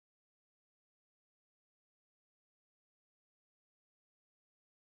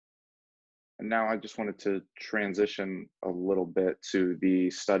And now I just wanted to transition a little bit to the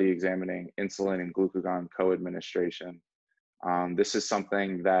study examining insulin and glucagon co-administration. This is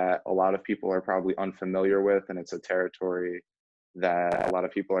something that a lot of people are probably unfamiliar with, and it's a territory that a lot of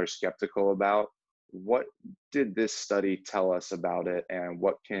people are skeptical about. What did this study tell us about it, and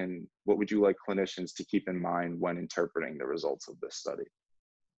what would you like clinicians to keep in mind when interpreting the results of this study?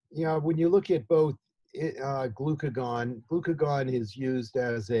 Yeah, when you look at both glucagon is used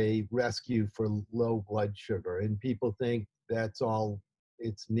as a rescue for low blood sugar, and people think that's all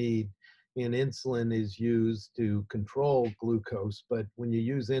its need. And insulin is used to control glucose, but when you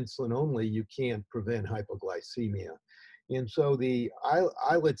use insulin only, you can't prevent hypoglycemia. And so the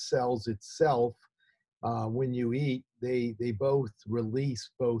islet cells itself, when you eat, they both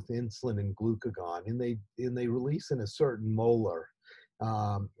release both insulin and glucagon, and they release in a certain molar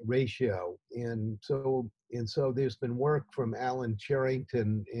ratio. And so there's been work from Alan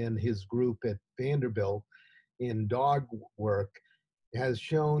Charrington and his group at Vanderbilt in dog work has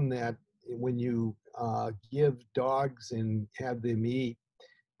shown that when you give dogs and have them eat,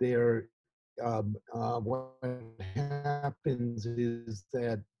 they're what happens is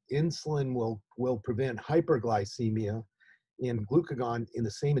that insulin will prevent hyperglycemia, and glucagon in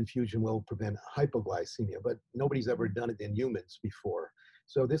the same infusion will prevent hypoglycemia, but nobody's ever done it in humans before.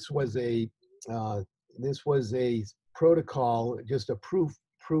 So uh, this was a protocol, just a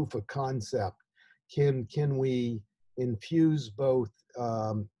proof of concept. Can we infuse both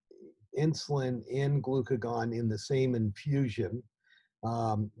insulin and glucagon in the same infusion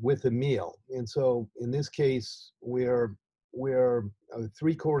with a meal? And so in this case, we're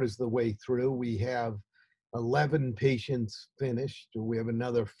 3/4 of the way through. We have 11 patients finished. We have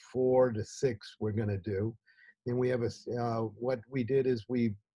another 4 to 6 we're going to do. And we have what we did is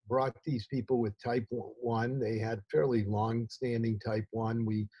we brought these people with type 1. They had fairly long-standing type 1.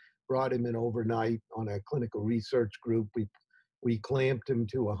 We brought them in overnight on a clinical research group. We clamped them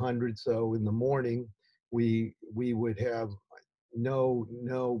to 100. So in the morning, we would have no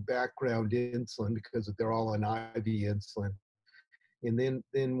background insulin because they're all on IV insulin. And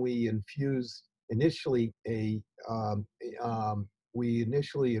then we infused initially we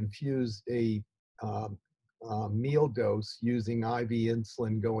initially infused a meal dose using IV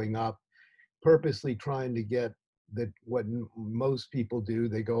insulin going up, purposely trying to get that what most people do.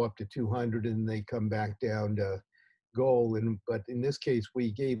 They go up to 200 and they come back down to goal. But in this case,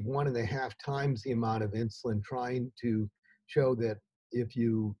 we gave 1.5 times the amount of insulin, trying to show that if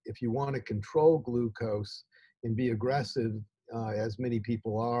you want to control glucose and be aggressive, as many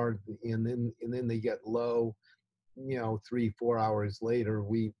people are, and then they get low, 3-4 hours later,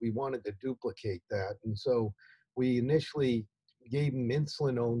 we wanted to duplicate that. And so we initially gave them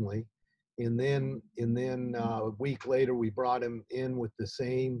insulin only, and then a week later we brought him in with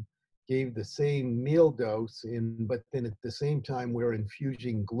gave the same meal dose, but then at the same time we're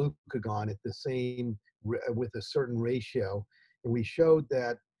infusing glucagon at the same with a certain ratio. And we showed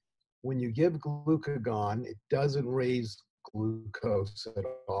that when you give glucagon, it doesn't raise glucose at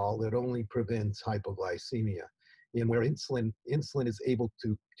all. It only prevents hypoglycemia. And where insulin is able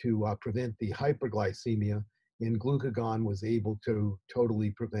to prevent the hyperglycemia, and glucagon was able to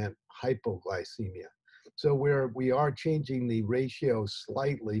totally prevent hypoglycemia. So we are changing the ratio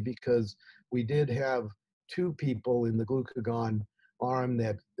slightly, because we did have 2 people in the glucagon arm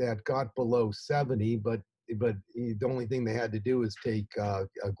that got below 70, but the only thing they had to do is take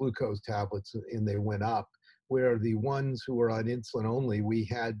glucose tablets and they went up. Where the ones who were on insulin only, we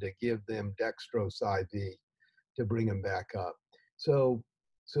had to give them dextrose IV to bring them back up. So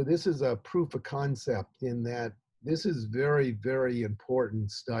this is a proof of concept in that this is very, very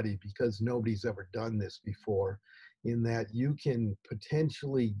important study, because nobody's ever done this before, in that you can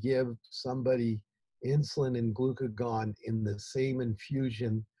potentially give somebody insulin and glucagon in the same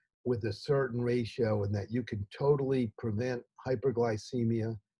infusion with a certain ratio, and that you can totally prevent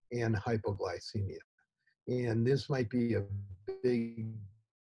hyperglycemia and hypoglycemia. And this might be a big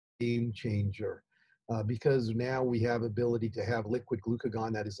game changer, because now we have ability to have liquid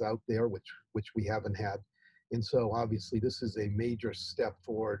glucagon that is out there, which we haven't had. And so obviously this is a major step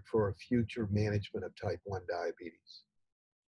forward for future management of type 1 diabetes.